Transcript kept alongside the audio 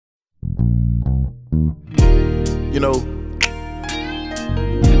You know,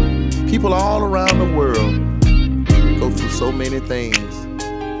 people all around the world go through so many things.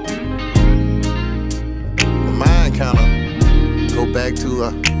 Mine kind of go back to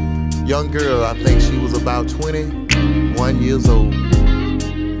a young girl. I think she was about 21 years old.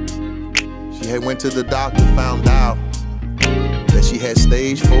 She had went to the doctor, found out that she had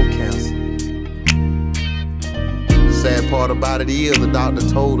stage 4 cancer. Sad part about it is the doctor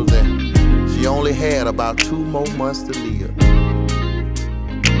told her that she only had about 2 more months to live.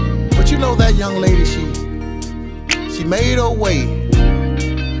 But you know that young lady, she made her way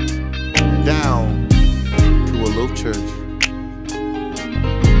down to a little church.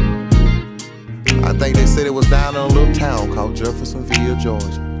 I think they said it was down in a little town called Jeffersonville,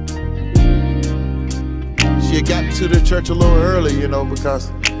 Georgia. She had gotten to the church a little early, you know,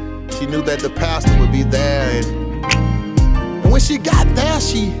 because she knew that the pastor would be there. And when she got there,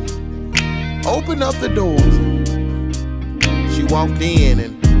 she opened up the doors. She walked in,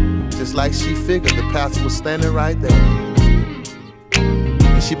 and just like she figured, the pastor was standing right there.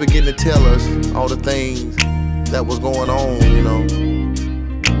 And she began to tell us all the things that was going on, you know.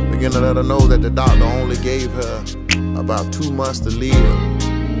 Began to let her know that the doctor only gave her about 2 months to live.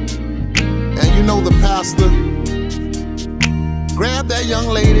 And you know, the pastor grabbed that young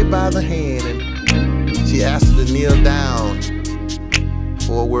lady by the hand and she asked her to kneel down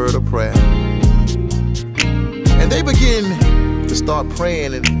for a word of prayer. And they begin to start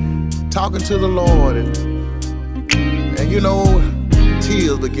praying and talking to the Lord. And you know,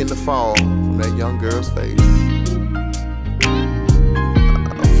 tears begin to fall from that young girl's face.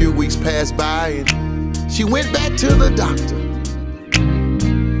 A few weeks passed by and she went back to the doctor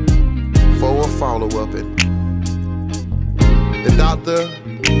for a follow-up. And the doctor,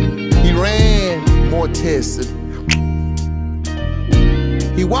 he ran more tests. And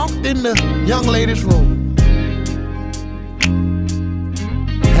he walked in the young lady's room,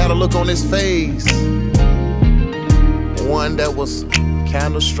 had a look on his face, one that was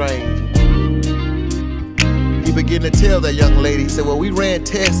kind of strange. He began to tell that young lady, he said, well, we ran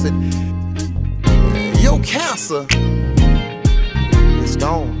tests and your cancer is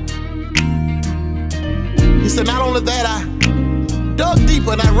gone. He said, not only that, I dug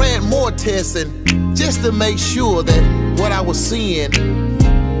deeper and I ran more tests, and just to make sure that what I was seeing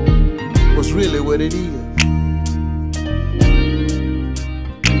was really what it is.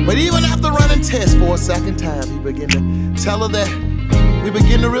 But even after running tests for a second time, he began to tell her that we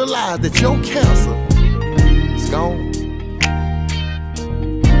begin to realize that your cancer is gone.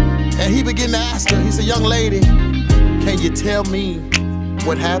 And he began to ask her, he said, young lady, can you tell me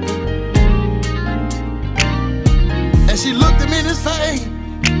what happened? And she looked him in his face,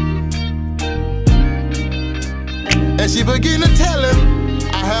 and she began to tell him,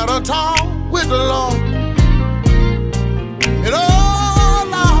 I had a talk with the Lord, and oh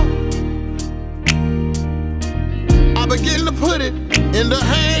Lord, I began to put it in the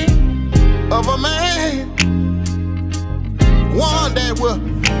hand of a man, one that will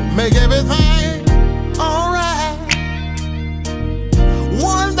make everything alright,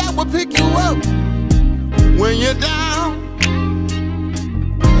 one that will pick you up when you're down.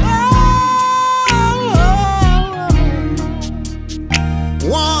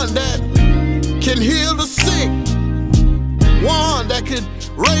 One that can heal the sick, one that could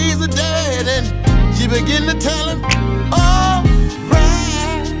raise the dead. And she began to tell him, oh,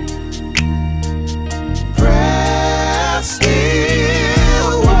 prayer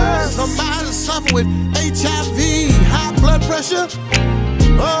still works. Somebody suffer with HIV, high blood pressure.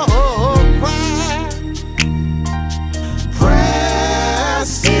 Oh, prayer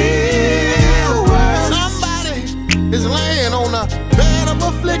still works. Somebody is laying on a bed of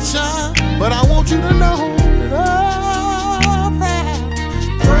affliction, but I want you to know that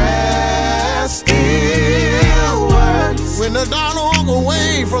prayer still works. When the doctor walk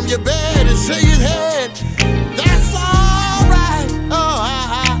away from your bed and shake his head, that's alright.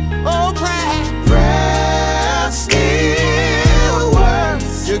 Oh, prayer still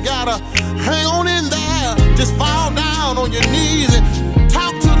works. You gotta hang on in there, just fall down on your knees and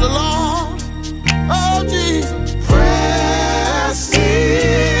talk to the Lord. Oh, Jesus. Prayer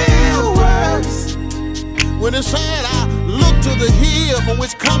still works. When it said, I look to the hill from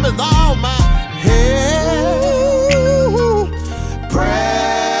which cometh all my help.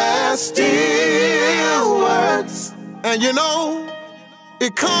 Prayer still works. And you know,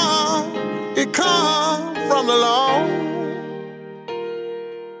 it come from the Lord.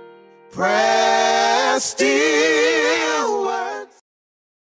 Prayer still